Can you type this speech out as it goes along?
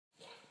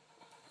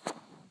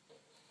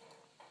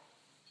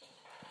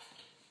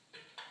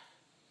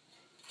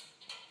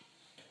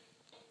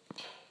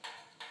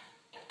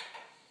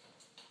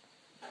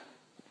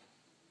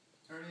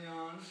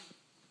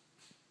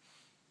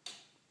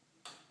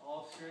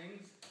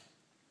rings.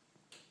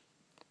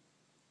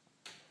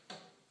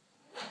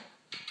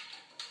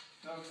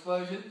 No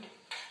explosion.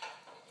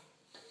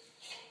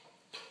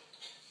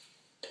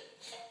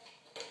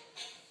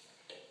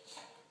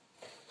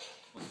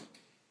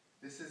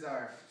 This is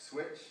our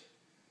switch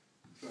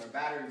to our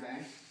battery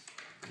bank.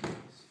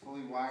 It's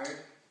fully wired.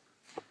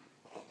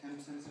 Temp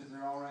sensors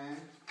are all ran.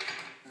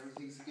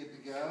 Everything's good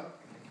to go.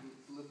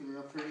 It's looking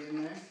real pretty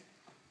in there.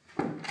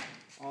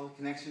 All the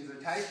connections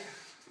are tight.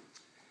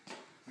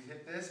 We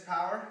hit this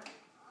power.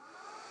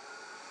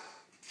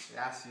 It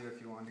asks you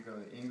if you want to go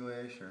to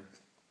English or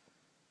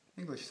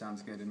English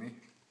sounds good to me.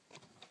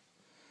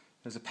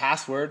 There's a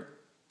password.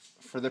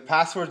 For the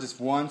password, it's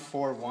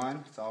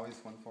 141. It's always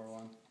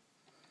 141.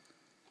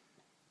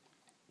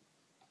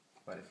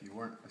 But if you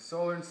weren't a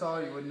solar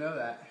installer, you would know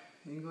that.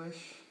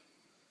 English.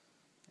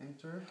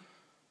 Enter.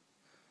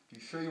 You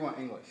sure you want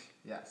English?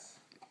 Yes.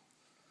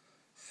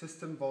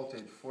 System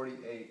voltage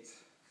 48.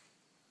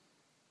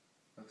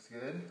 Looks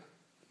good.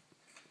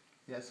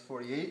 Yes,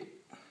 48.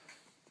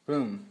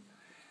 Boom.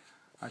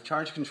 Our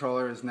charge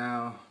controller is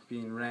now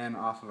being ran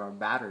off of our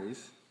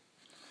batteries,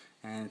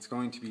 and it's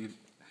going to be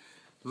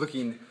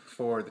looking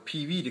for the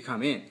PV to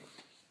come in.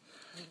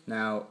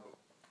 Now,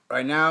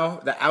 right now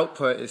the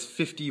output is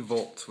 50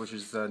 volts, which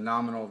is the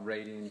nominal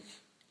rating,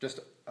 just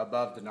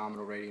above the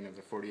nominal rating of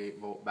the 48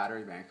 volt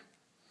battery bank.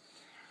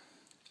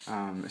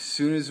 As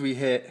soon as we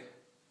hit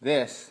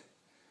this,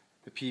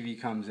 the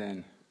PV comes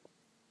in.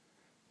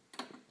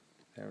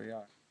 There we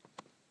are.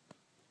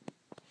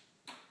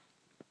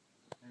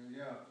 There we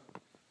go.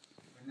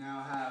 We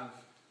now have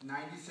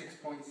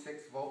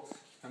 96.6 volts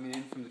coming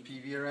in from the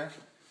PV array.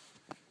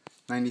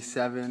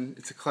 97.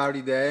 It's a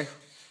cloudy day,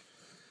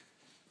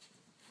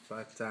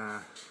 but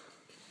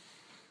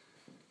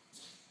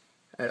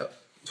at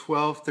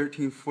 12,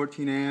 13,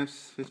 14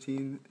 amps,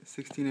 15,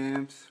 16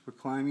 amps, we're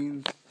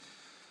climbing.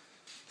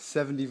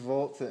 70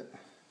 volts at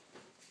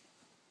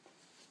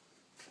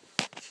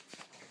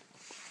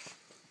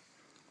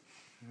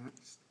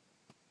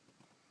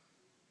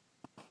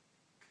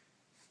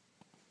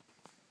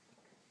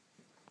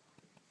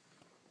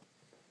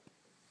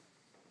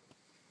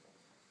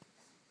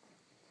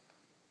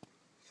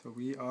so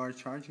we are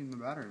charging the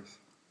batteries.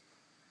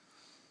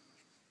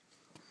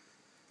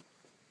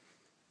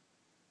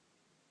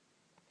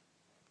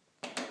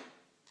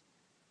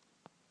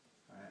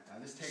 Alright, now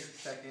this takes a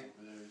second.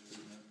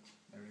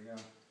 There we go.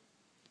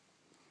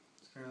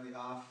 It's currently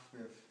off. We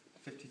have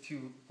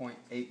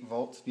 52.8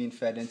 volts being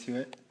fed into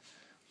it,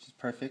 which is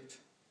perfect.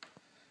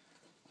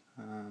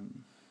 Here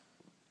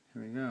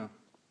we go.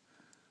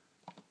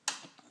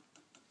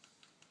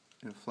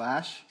 And a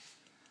flash.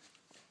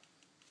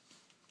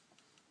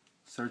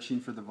 Searching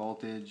for the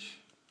voltage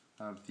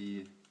of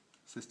the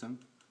system.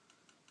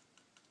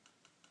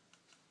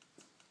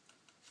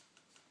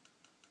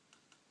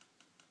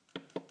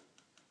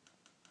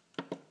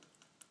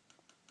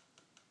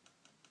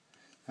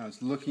 Now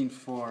it's looking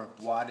for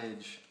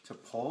wattage to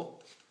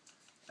pull.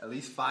 At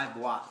least 5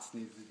 watts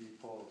needs to be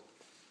pulled.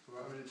 So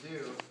what I'm going to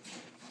do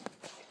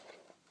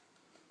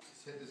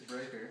is hit this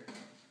breaker.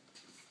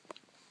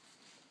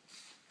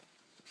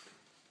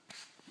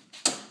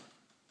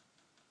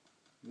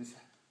 This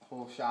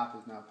whole shop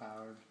is now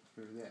powered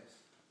through this.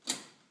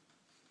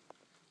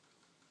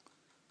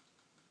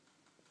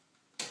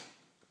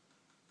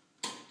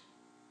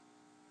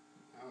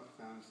 Now it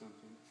found something.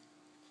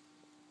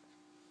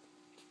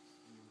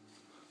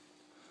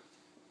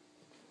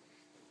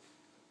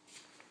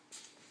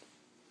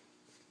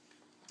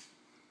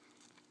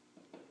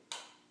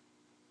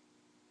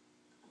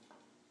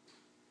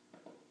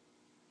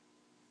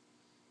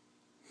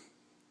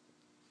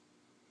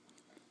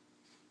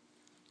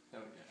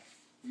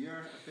 We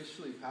are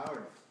officially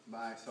powered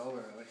by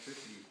solar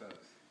electricity,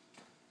 folks.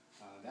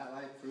 That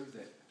light proves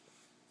it.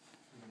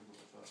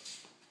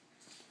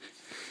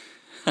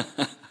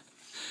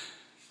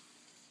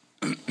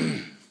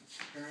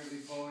 Currently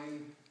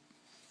pulling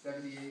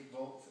 78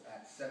 volts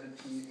at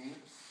 17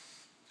 amps.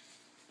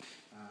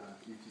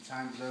 If you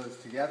times those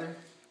together,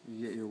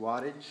 you get your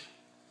wattage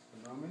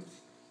per moment.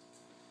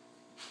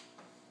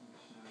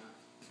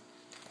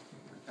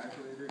 Our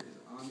calculator is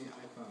on the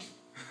iPhone.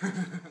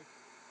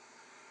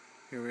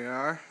 Here we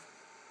are.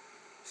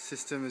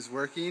 System is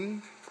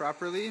working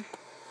properly. The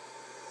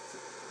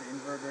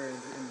inverter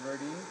is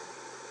inverting.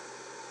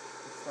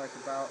 Looks like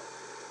about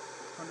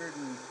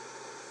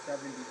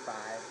 175,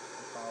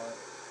 we'll call it.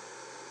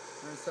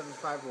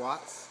 175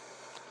 watts.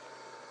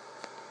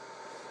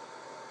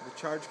 The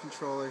charge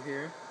controller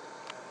here.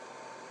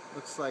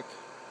 Looks like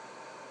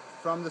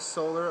from the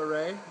solar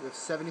array we have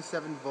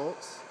 77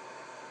 volts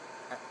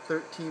at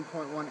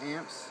 13.1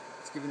 amps.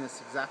 It's giving us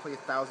exactly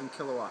 1,000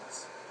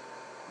 kilowatts.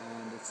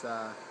 And it's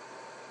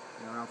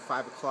around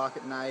 5 o'clock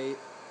at night.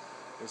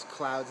 There's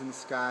clouds in the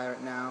sky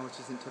right now, which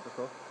isn't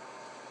typical.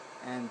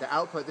 And the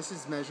output, this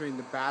is measuring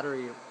the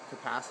battery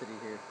capacity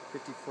here,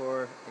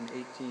 54 and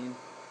 18.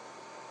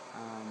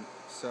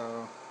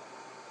 So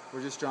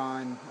we're just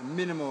drawing a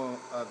minimal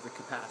of the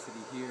capacity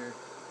here.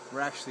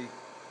 We're actually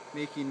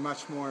making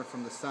much more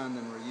from the sun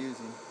than we're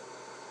using.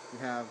 We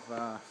have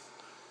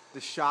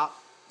the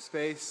shop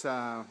space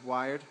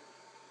wired.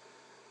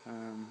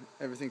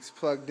 Everything's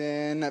plugged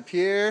in up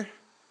here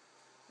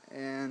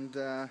and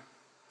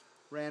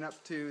ran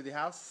up to the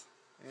house.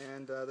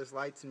 And there's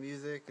lights and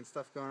music and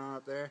stuff going on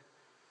up there.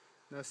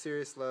 No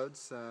serious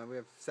loads. We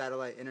have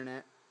satellite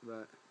internet,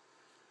 but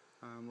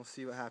we'll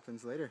see what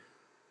happens later.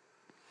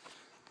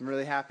 I'm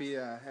really happy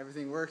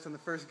everything worked on the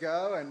first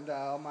go, and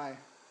all my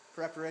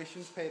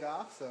preparations paid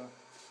off, so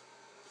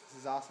this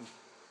is awesome.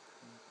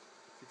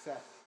 Success.